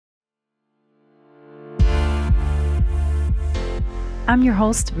I'm your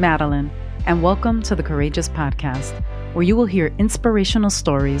host, Madeline, and welcome to the Courageous Podcast, where you will hear inspirational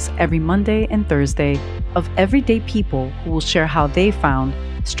stories every Monday and Thursday of everyday people who will share how they found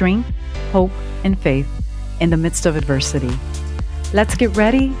strength, hope, and faith in the midst of adversity. Let's get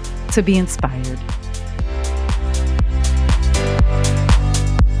ready to be inspired.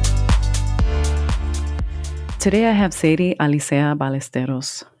 Today I have Sadie Alicea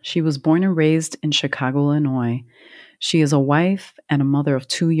Ballesteros. She was born and raised in Chicago, Illinois. She is a wife and a mother of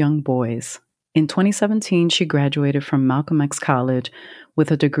two young boys. In 2017, she graduated from Malcolm X College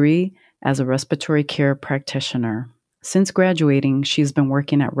with a degree as a respiratory care practitioner. Since graduating, she's been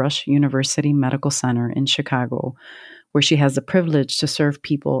working at Rush University Medical Center in Chicago, where she has the privilege to serve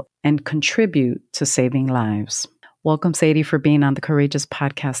people and contribute to saving lives. Welcome, Sadie, for being on the Courageous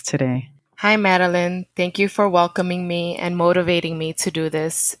Podcast today. Hi, Madeline. Thank you for welcoming me and motivating me to do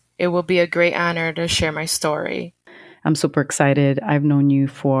this. It will be a great honor to share my story. I'm super excited. I've known you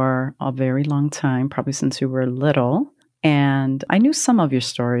for a very long time, probably since you were little. And I knew some of your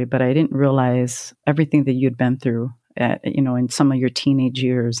story, but I didn't realize everything that you'd been through, in some of your teenage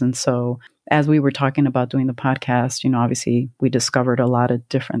years. And so as we were talking about doing the podcast, obviously we discovered a lot of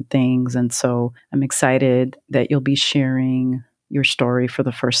different things. And so I'm excited that you'll be sharing your story for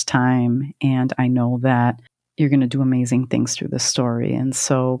the first time. And I know that you're going to do amazing things through this story. And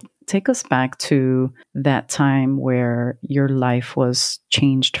so take us back to that time where your life was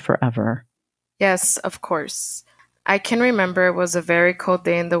changed forever. Yes, of course. I can remember it was a very cold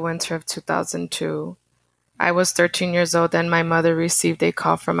day in the winter of 2002. I was 13 years old and my mother received a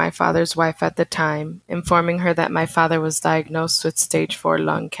call from my father's wife at the time, informing her that my father was diagnosed with stage 4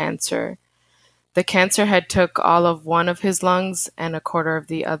 lung cancer. The cancer had took all of one of his lungs and a quarter of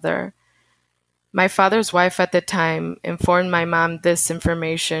the other. My father's wife at the time informed my mom this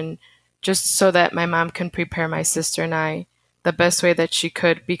information just so that my mom can prepare my sister and I the best way that she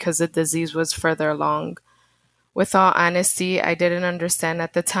could because the disease was further along. With all honesty, I didn't understand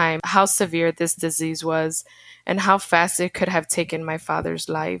at the time how severe this disease was and how fast it could have taken my father's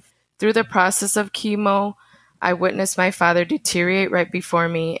life. Through the process of chemo, I witnessed my father deteriorate right before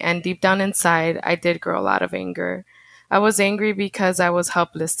me, and deep down inside, I did grow a lot of anger. I was angry because I was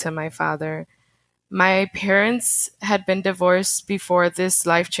helpless to my father. My parents had been divorced before this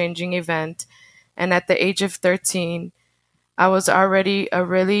life-changing event, and at the age of 13, I was already a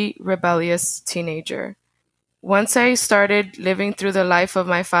really rebellious teenager. Once I started living through the life of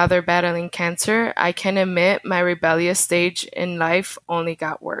my father battling cancer, I can admit my rebellious stage in life only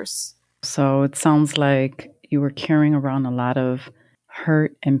got worse. So it sounds like you were carrying around a lot of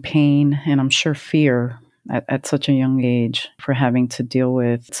hurt and pain, and I'm sure fear at such a young age for having to deal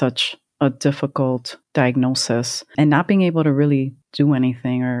with such a difficult diagnosis and not being able to really do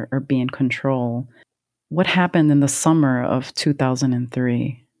anything or be in control. What happened in the summer of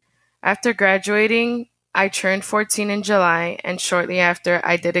 2003? After graduating, I turned 14 in July, and shortly after,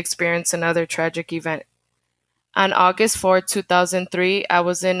 I did experience another tragic event. On August 4, 2003, I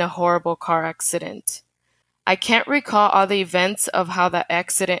was in a horrible car accident. I can't recall all the events of how the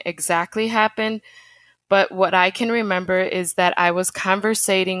accident exactly happened, but what I can remember is that I was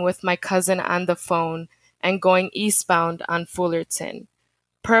conversating with my cousin on the phone and going eastbound on Fullerton.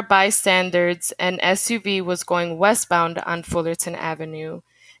 Per bystanders, an SUV was going westbound on Fullerton Avenue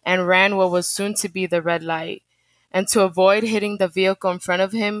and ran what was soon to be the red light. And to avoid hitting the vehicle in front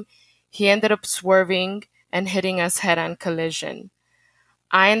of him, he ended up swerving and hitting us head-on collision.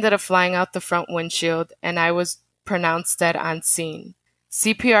 I ended up flying out the front windshield, and I was pronounced dead on scene.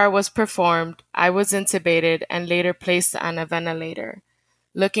 CPR was performed, I was intubated, and later placed on a ventilator.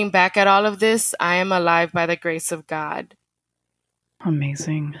 Looking back at all of this, I am alive by the grace of God.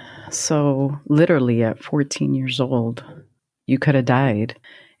 Amazing. So literally at 14 years old, you could have died,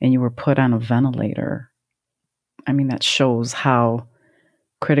 and you were put on a ventilator. I mean, that shows how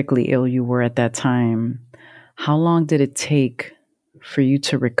critically ill you were at that time. How long did it take for you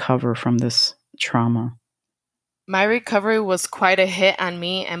to recover from this trauma? My recovery was quite a hit on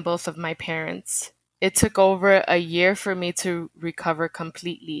me and both of my parents. It took over a year for me to recover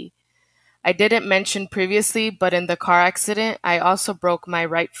completely. I didn't mention previously, but in the car accident, I also broke my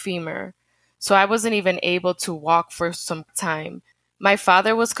right femur, so I wasn't even able to walk for some time. My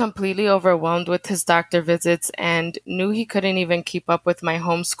father was completely overwhelmed with his doctor visits and knew he couldn't even keep up with my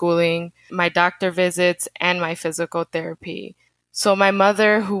homeschooling, my doctor visits, and my physical therapy. So my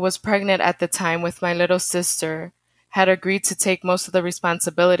mother, who was pregnant at the time with my little sister, had agreed to take most of the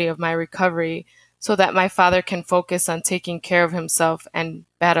responsibility of my recovery so that my father can focus on taking care of himself and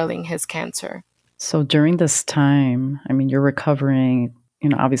battling his cancer. So during this time, I mean, you're recovering,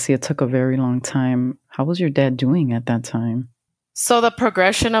 obviously it took a very long time. How was your dad doing at that time? So the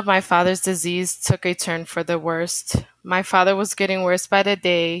progression of my father's disease took a turn for the worst. My father was getting worse by the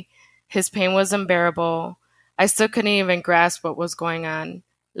day. His pain was unbearable. I still couldn't even grasp what was going on.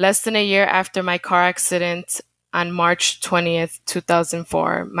 Less than a year after my car accident on March 20th,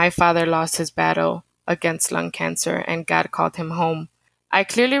 2004, my father lost his battle against lung cancer and God called him home. I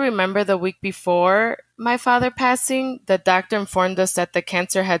clearly remember the week before my father passing, the doctor informed us that the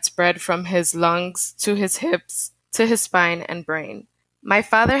cancer had spread from his lungs to his hips to his spine and brain. My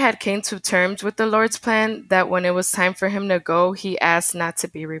father had came to terms with the Lord's plan that when it was time for him to go, he asked not to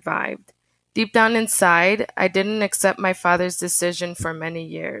be revived. Deep down inside, I didn't accept my father's decision for many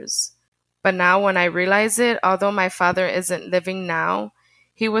years. But now when I realize it, although my father isn't living now,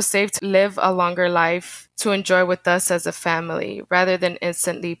 he was saved to live a longer life to enjoy with us as a family rather than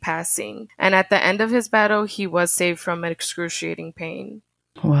instantly passing. And at the end of his battle, he was saved from excruciating pain.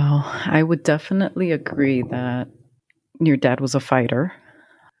 Well, I would definitely agree that your dad was a fighter.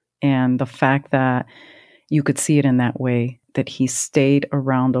 And the fact that you could see it in that way, that he stayed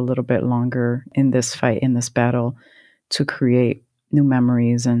around a little bit longer in this fight, in this battle, to create new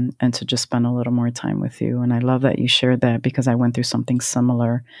memories and to just spend a little more time with you. And I love that you shared that because I went through something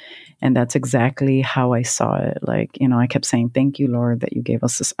similar. And that's exactly how I saw it. Like, I kept saying, thank you, Lord, that you gave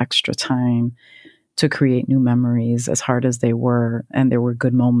us this extra time to create new memories, as hard as they were. And there were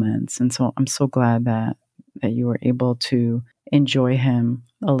good moments. And so I'm so glad that you were able to enjoy him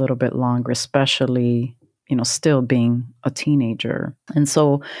a little bit longer, especially, still being a teenager. And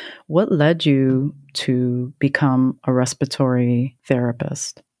so what led you to become a respiratory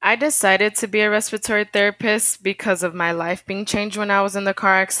therapist? I decided to be a respiratory therapist because of my life being changed when I was in the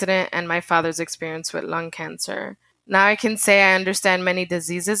car accident and my father's experience with lung cancer. Now I can say I understand many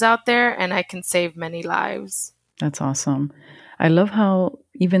diseases out there and I can save many lives. That's awesome. I love how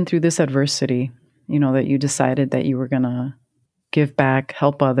even through this adversity, that you decided that you were going to give back,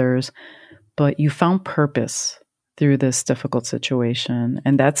 help others, but you found purpose through this difficult situation.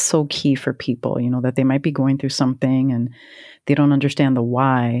 And that's so key for people, that they might be going through something and they don't understand the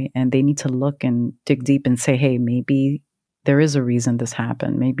why, and they need to look and dig deep and say, hey, maybe there is a reason this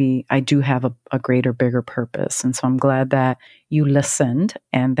happened. Maybe I do have a greater, bigger purpose. And so I'm glad that you listened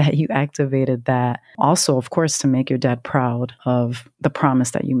and that you activated that. Also, of course, to make your dad proud of the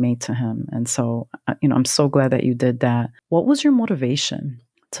promise that you made to him. And so, I'm so glad that you did that. What was your motivation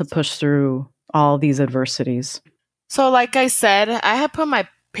to push through all these adversities? So, like I said, I had put my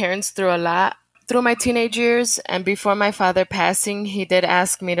parents through a lot through my teenage years, and before my father passing, he did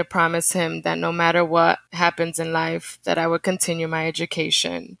ask me to promise him that no matter what happens in life, that I would continue my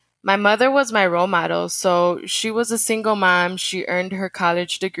education. My mother was my role model, so she was a single mom, she earned her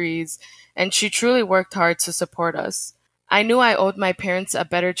college degrees, and she truly worked hard to support us. I knew I owed my parents a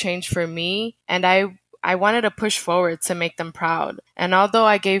better change for me, and I wanted to push forward to make them proud. And although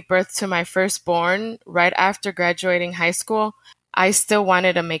I gave birth to my firstborn right after graduating high school, I still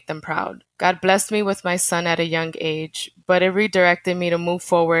wanted to make them proud. God blessed me with my son at a young age, but it redirected me to move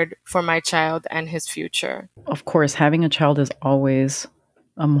forward for my child and his future. Of course, having a child is always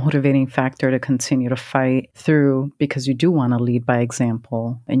a motivating factor to continue to fight through, because you do want to lead by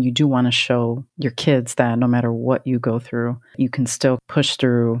example and you do want to show your kids that no matter what you go through, you can still push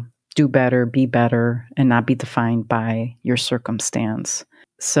through, do better, be better, and not be defined by your circumstance.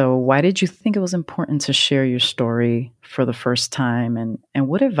 So why did you think it was important to share your story for the first time? And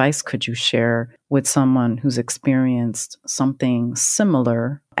what advice could you share with someone who's experienced something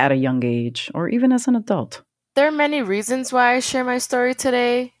similar at a young age or even as an adult? There are many reasons why I share my story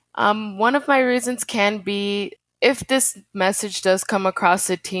today. One of my reasons can be if this message does come across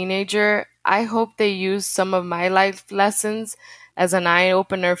a teenager, I hope they use some of my life lessons as an eye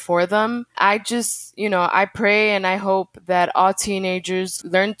opener for them. I pray and I hope that all teenagers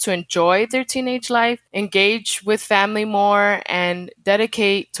learn to enjoy their teenage life, engage with family more, and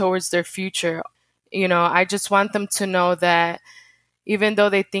dedicate towards their future. I just want them to know that even though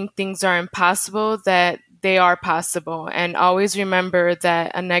they think things are impossible, that they are possible. And always remember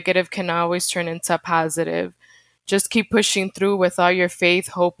that a negative can always turn into a positive. Just keep pushing through with all your faith,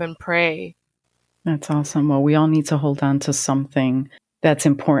 hope, and pray. That's awesome. Well, we all need to hold on to something that's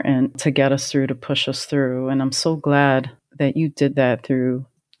important to get us through, to push us through. And I'm so glad that you did that through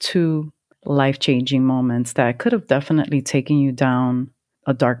two life-changing moments that could have definitely taken you down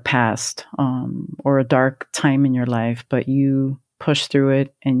a dark past or a dark time in your life, but you pushed through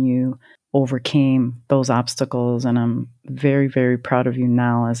it and you overcame those obstacles. And I'm very, very proud of you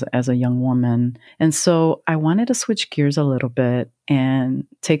now as a young woman. And so I wanted to switch gears a little bit and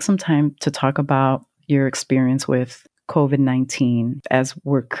take some time to talk about your experience with COVID-19. As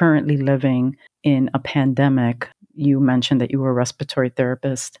we're currently living in a pandemic, you mentioned that you were a respiratory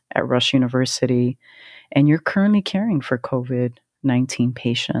therapist at Rush University, and you're currently caring for COVID-19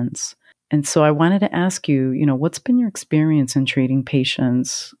 patients. And so I wanted to ask you, what's been your experience in treating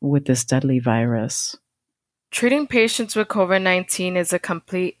patients with this deadly virus? Treating patients with COVID-19 is a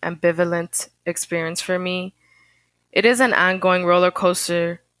complete ambivalent experience for me. It is an ongoing roller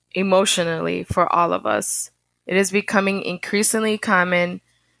coaster emotionally for all of us. It is becoming increasingly common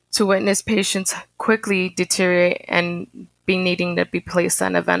to witness patients quickly deteriorate and be needing to be placed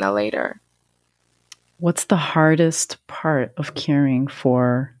on a ventilator. What's the hardest part of caring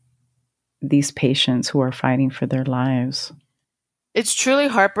for these patients who are fighting for their lives? It's truly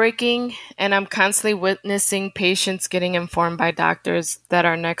heartbreaking, and I'm constantly witnessing patients getting informed by doctors that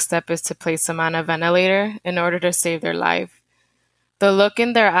our next step is to place them on a ventilator in order to save their life. The look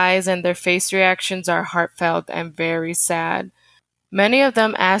in their eyes and their face reactions are heartfelt and very sad. Many of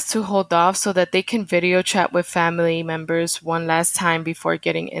them ask to hold off so that they can video chat with family members one last time before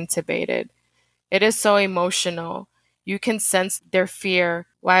getting intubated. It is so emotional. You can sense their fear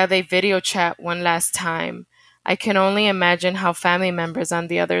while they video chat one last time. I can only imagine how family members on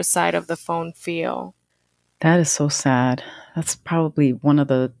the other side of the phone feel. That is so sad. That's probably one of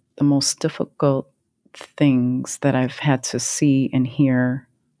the most difficult things that I've had to see and hear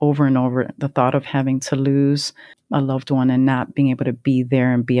over and over. The thought of having to lose a loved one and not being able to be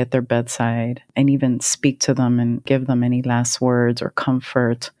there and be at their bedside and even speak to them and give them any last words or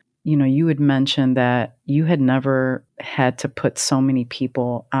comfort. You had mentioned that you had never had to put so many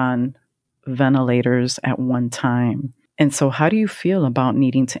people on ventilators at one time. And so, how do you feel about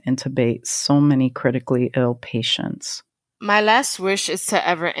needing to intubate so many critically ill patients? My last wish is to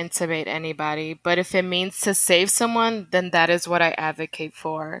ever intubate anybody, but if it means to save someone, then that is what I advocate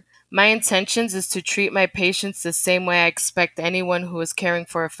for. My intentions is to treat my patients the same way I expect anyone who is caring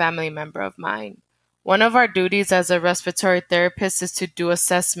for a family member of mine. One of our duties as a respiratory therapist is to do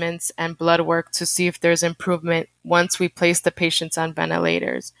assessments and blood work to see if there's improvement once we place the patients on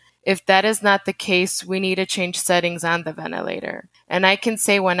ventilators. If that is not the case, we need to change settings on the ventilator. And I can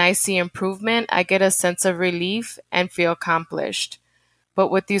say when I see improvement, I get a sense of relief and feel accomplished. But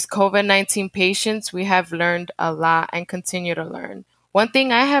with these COVID-19 patients, we have learned a lot and continue to learn. One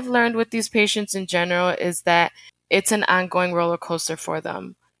thing I have learned with these patients in general is that it's an ongoing roller coaster for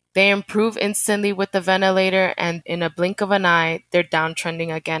them. They improve instantly with the ventilator, and in a blink of an eye, they're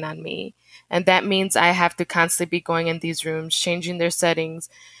downtrending again on me. And that means I have to constantly be going in these rooms, changing their settings,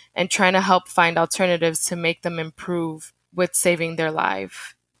 and trying to help find alternatives to make them improve with saving their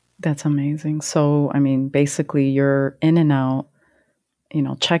life. That's amazing. So, I mean, basically, you're in and out,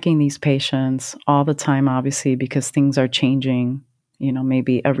 checking these patients all the time, obviously, because things are changing,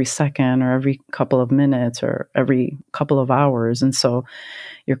 maybe every second or every couple of minutes or every couple of hours. And so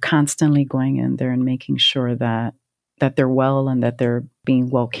you're constantly going in there and making sure that they're well and that they're being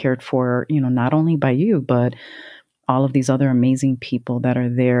well cared for, not only by you, but all of these other amazing people that are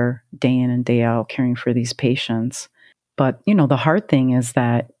there day in and day out caring for these patients. But, the hard thing is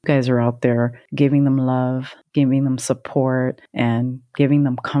that you guys are out there giving them love, giving them support, and giving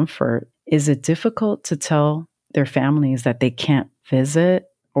them comfort. Is it difficult to tell their families that they can't visit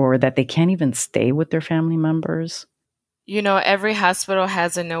or that they can't even stay with their family members? Every hospital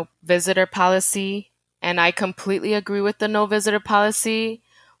has a no visitor policy, and I completely agree with the no visitor policy,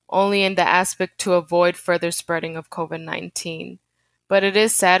 only in the aspect to avoid further spreading of COVID-19. But it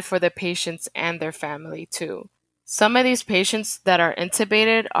is sad for the patients and their family too. Some of these patients that are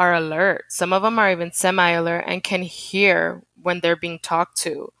intubated are alert. Some of them are even semi-alert and can hear when they're being talked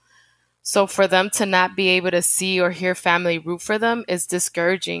to. So for them to not be able to see or hear family root for them is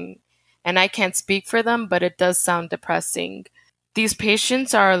discouraging. And I can't speak for them, but it does sound depressing. These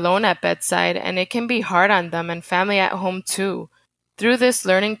patients are alone at bedside, and it can be hard on them and family at home too. Through this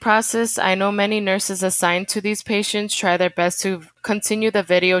learning process, I know many nurses assigned to these patients try their best to continue the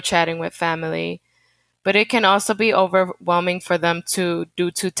video chatting with family, but it can also be overwhelming for them too due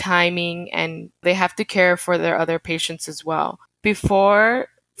to timing, and they have to care for their other patients as well. Before,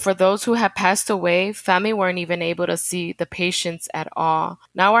 for those who have passed away, family weren't even able to see the patients at all.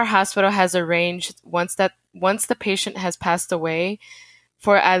 Now our hospital has arranged once the patient has passed away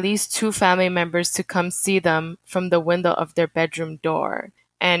for at least two family members to come see them from the window of their bedroom door.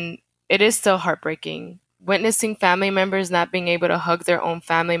 And it is still heartbreaking. Witnessing family members not being able to hug their own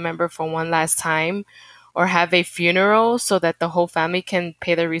family member for one last time or have a funeral so that the whole family can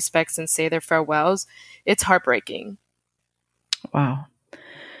pay their respects and say their farewells, it's heartbreaking. Wow.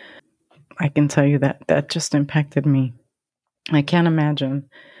 I can tell you that just impacted me. I can't imagine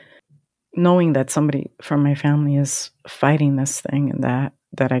knowing that somebody from my family is fighting this thing and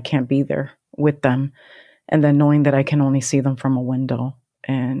that I can't be there with them. And then knowing that I can only see them from a window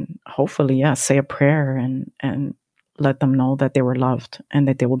and hopefully, yeah, say a prayer and let them know that they were loved and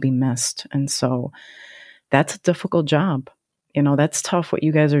that they will be missed. And so that's a difficult job. That's tough what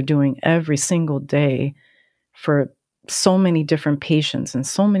you guys are doing every single day for so many different patients and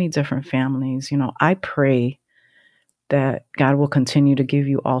so many different families. I pray that God will continue to give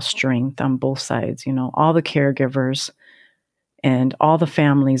you all strength on both sides, all the caregivers and all the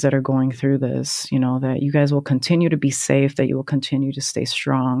families that are going through this, that you guys will continue to be safe, that you will continue to stay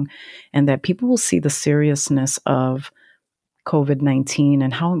strong, and that people will see the seriousness of COVID-19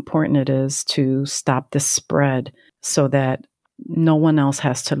 and how important it is to stop this spread so that no one else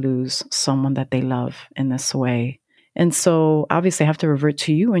has to lose someone that they love in this way. And so obviously I have to revert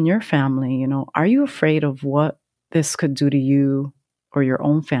to you and your family. Are you afraid of what this could do to you or your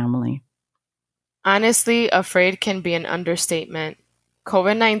own family? Honestly, afraid can be an understatement.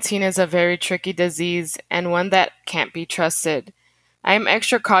 COVID-19 is a very tricky disease and one that can't be trusted. I am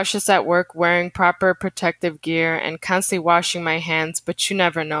extra cautious at work, wearing proper protective gear and constantly washing my hands, but you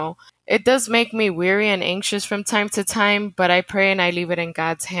never know. It does make me weary and anxious from time to time, but I pray and I leave it in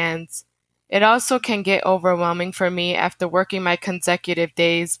God's hands. It also can get overwhelming for me after working my consecutive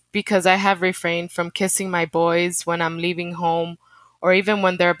days because I have refrained from kissing my boys when I'm leaving home or even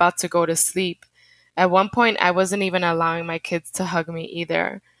when they're about to go to sleep. At one point, I wasn't even allowing my kids to hug me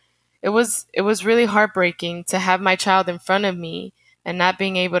either. It was really heartbreaking to have my child in front of me and not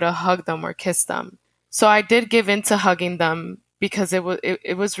being able to hug them or kiss them. So I did give in to hugging them because it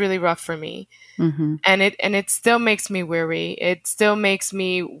was really rough for me. Mm-hmm. And it still makes me weary. It still makes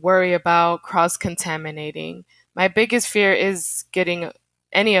me worry about cross contaminating. My biggest fear is getting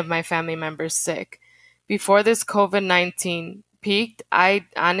any of my family members sick. Before this COVID-19 peaked, I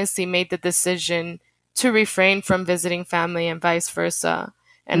honestly made the decision to refrain from visiting family and vice versa.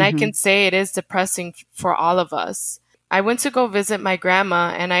 And I Mm-hmm. can say it is depressing for all of us. I went to go visit my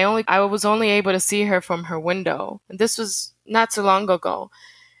grandma and I was only able to see her from her window. And this was not too long ago.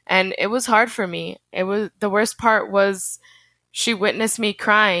 And it was hard for me. It was the worst part was she witnessed me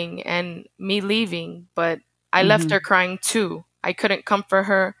crying and me leaving, but I left Mm-hmm. her crying too. I couldn't comfort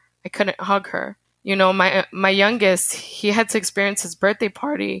her. I couldn't hug her. My youngest, he had to experience his birthday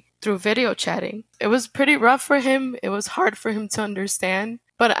party through video chatting. It was pretty rough for him. It was hard for him to understand,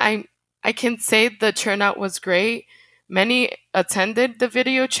 but I can say the turnout was great. Many attended the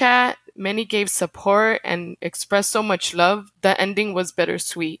video chat, many gave support and expressed so much love. The ending was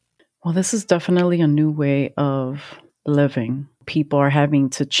bittersweet. Well, this is definitely a new way of living. People are having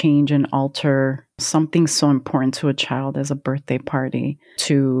to change and alter something so important to a child as a birthday party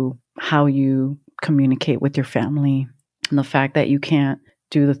to how you communicate with your family. And the fact that you can't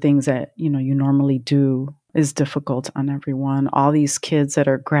do the things that, you normally do is difficult on everyone. All these kids that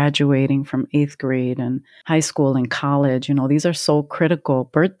are graduating from 8th grade and high school and college, these are so critical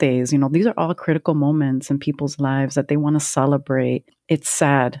birthdays. These are all critical moments in people's lives that they want to celebrate. It's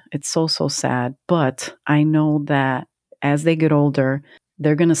sad. It's so, so sad. But I know that as they get older,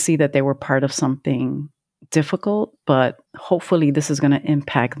 they're going to see that they were part of something difficult, but hopefully this is going to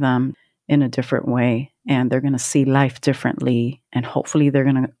impact them in a different way. And they're going to see life differently. And hopefully they're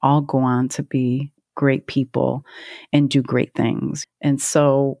going to all go on to be great people and do great things. And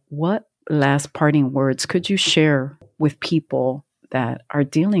so, what last parting words could you share with people that are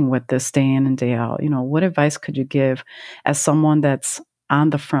dealing with this day in and day out? What advice could you give as someone that's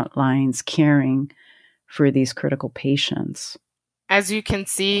on the front lines caring for these critical patients? As you can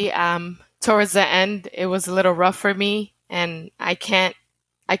see, towards the end, it was a little rough for me, and I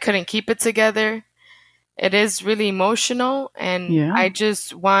couldn't keep it together. It is really emotional, and Yeah. I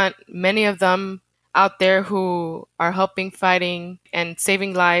just want many of them out there who are helping, fighting, and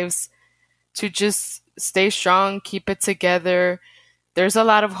saving lives to just stay strong, keep it together. There's a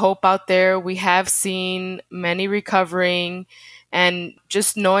lot of hope out there. We have seen many recovering, and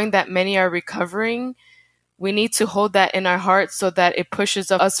just knowing that many are recovering, we need to hold that in our hearts so that it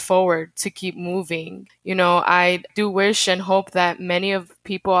pushes us forward to keep moving. I do wish and hope that many of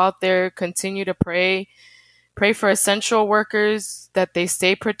people out there continue to pray for essential workers, that they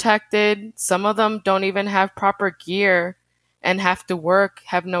stay protected. Some of them don't even have proper gear and have to work,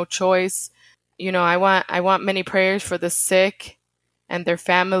 have no choice. I want many prayers for the sick and their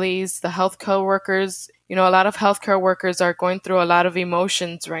families, the healthcare workers. A lot of healthcare workers are going through a lot of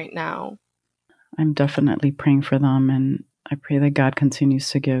emotions right now. I'm definitely praying for them. And I pray that God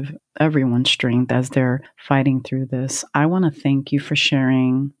continues to give everyone strength as they're fighting through this. I want to thank you for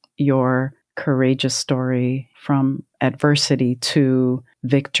sharing your courageous story from adversity to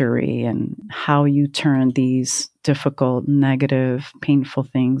victory and how you turn these difficult, negative, painful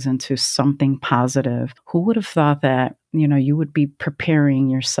things into something positive. Who would have thought that, you would be preparing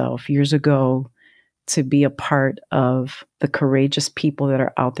yourself years ago to be a part of the courageous people that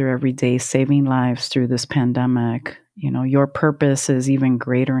are out there every day saving lives through this pandemic? Your purpose is even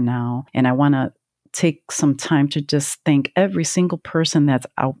greater now. And I want to take some time to just thank every single person that's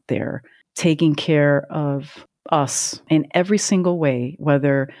out there taking care of us in every single way,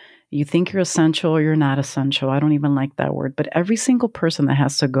 whether you think you're essential or you're not essential. I don't even like that word, but every single person that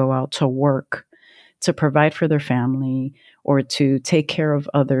has to go out to work, to provide for their family, or to take care of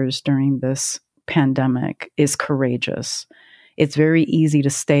others during this pandemic is courageous. It's very easy to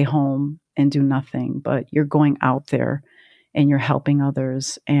stay home and do nothing, but you're going out there and you're helping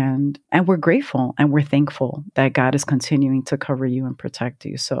others. And we're grateful and we're thankful that God is continuing to cover you and protect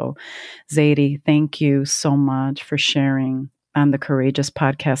you. So, Zadie, thank you so much for sharing on the Courageous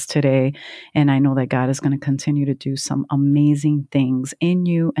podcast today. And I know that God is going to continue to do some amazing things in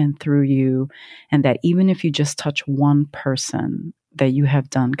you and through you. And that even if you just touch one person, that you have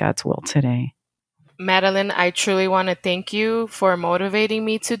done God's will today. Madeline, I truly want to thank you for motivating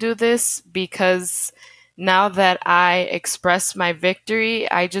me to do this, because now that I express my victory,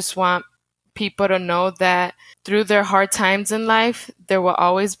 I just want people to know that through their hard times in life, there will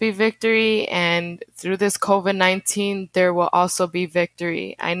always be victory. And through this COVID-19, there will also be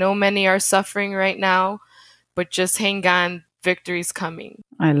victory. I know many are suffering right now, but just hang on. Victory's coming.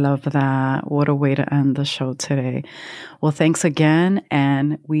 I love that. What a way to end the show today. Well, thanks again.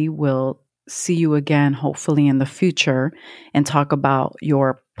 And we will see you again, hopefully in the future, and talk about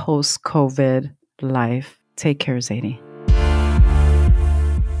your post-COVID life. Take care, Zadie.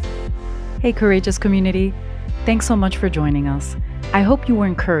 Hey, Courageous community. Thanks so much for joining us. I hope you were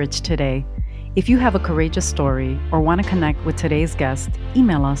encouraged today. If you have a courageous story or want to connect with today's guest,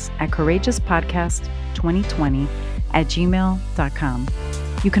 email us at courageouspodcast2020@gmail.com.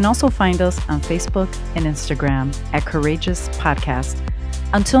 You can also find us on Facebook and Instagram at Courageous Podcast.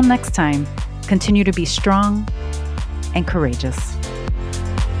 Until next time, continue to be strong and courageous.